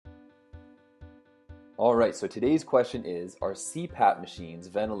Alright, so today's question is, are CPAP machines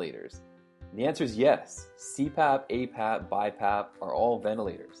ventilators? And the answer is yes. CPAP, APAP, BiPAP are all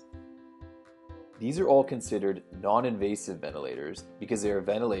ventilators. These are all considered non-invasive ventilators because they are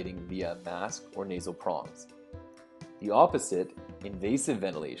ventilating via mask or nasal prongs. The opposite, invasive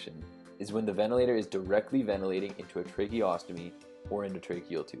ventilation, is when the ventilator is directly ventilating into a tracheostomy or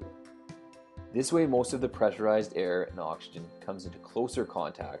endotracheal tube. This way, most of the pressurized air and oxygen comes into closer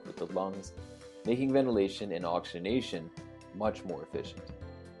contact with the lungs, making ventilation and oxygenation much more efficient.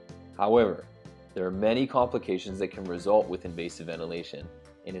 However, there are many complications that can result with invasive ventilation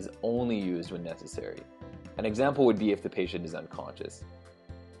and is only used when necessary. An example would be if the patient is unconscious.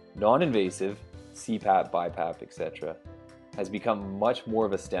 Non-invasive, CPAP, BiPAP, etc., has become much more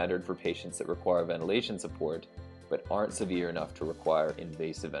of a standard for patients that require ventilation support but aren't severe enough to require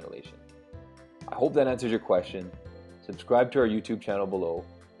invasive ventilation. I hope that answers your question. Subscribe to our YouTube channel below,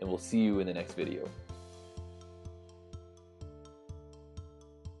 and we'll see you in the next video.